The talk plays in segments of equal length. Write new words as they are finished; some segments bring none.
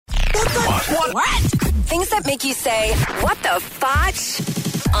What? Things that make you say, what the fotch?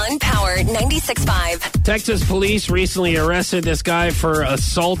 On Power 96.5. Texas police recently arrested this guy for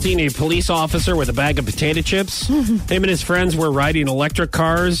assaulting a police officer with a bag of potato chips. Him and his friends were riding electric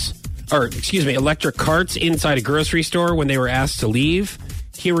carts inside a grocery store when they were asked to leave.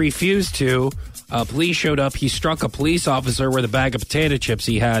 He refused to. Police showed up. He struck a police officer with a bag of potato chips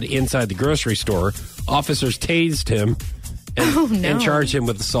he had inside the grocery store. Officers tased him and charged him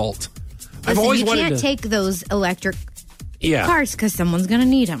with assault. Listen, you can't take those electric cars because someone's going to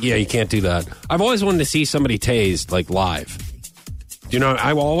need them. Yeah, you can't do that. I've always wanted to see somebody tased, like, live. You know,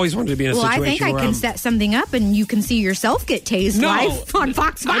 I always wanted to be in a situation where I think I can set something up and you can see yourself get tased live on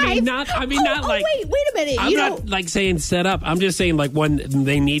Fox 5. Wait a minute. I'm not like saying set up. I'm just saying like when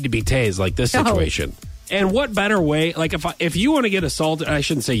they need to be tased, like this situation. And what better way? Like if you want to get assaulted, I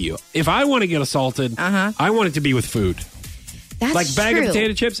shouldn't say you. If I want to get assaulted, I want it to be with food. That's like bag of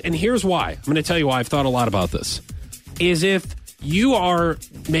potato chips. And here's why. I'm going to tell you why I've thought a lot about this. Is if you are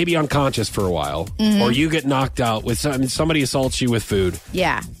maybe unconscious for a while, or you get knocked out with somebody assaults you with food.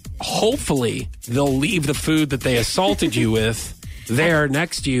 Yeah. Hopefully they'll leave the food that they assaulted you with there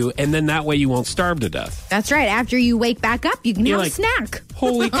next to you, and then that way you won't starve to death. That's right. After you wake back up, you can have a snack.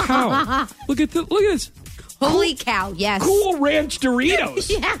 Holy cow! Look at this. Holy cow! Yes. Cool Ranch Doritos.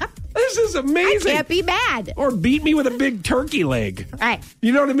 Yeah. This is amazing. I can't be mad. Or beat me with a big turkey leg. Right.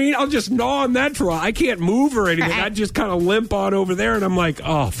 You know what I mean? I'll just gnaw on that for a while. I can't move or anything. Right. I just kind of limp on over there, and I'm like,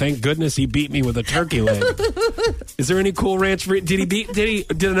 oh, thank goodness he beat me with a turkey leg. Is there any Cool Ranch?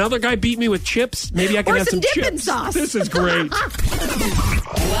 Did another guy beat me with chips? Maybe I can have some dipping chips. Sauce. This is great. What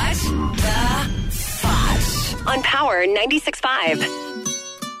the fotch? On Power 96.5.